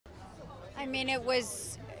I mean,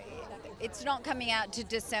 it's not coming out to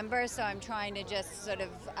December, so I'm trying to just sort of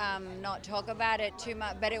not talk about it too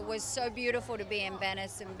much. But it was so beautiful to be in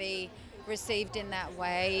Venice and be received in that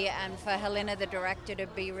way, and for Helena, the director, to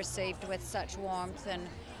be received with such warmth,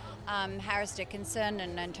 and Harris Dickinson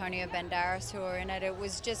and Antonio Banderas, who were in it. It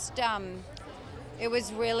was just, it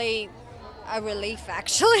was really a relief,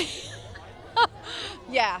 actually.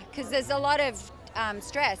 Yeah, because there's a lot of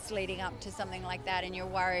stress leading up to something like that, and you're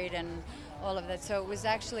worried and all of that. So it was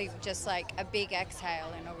actually just like a big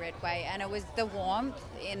exhale in a weird way, and it was the warmth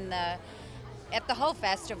at the whole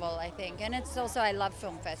festival, I think. And it's also, I love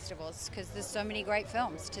film festivals because there's so many great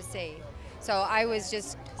films to see. So I was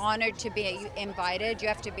just honored to be invited. You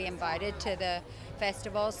have to be invited to the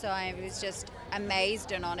festival, so I was just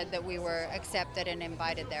amazed and honored that we were accepted and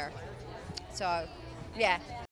invited there. So, yeah.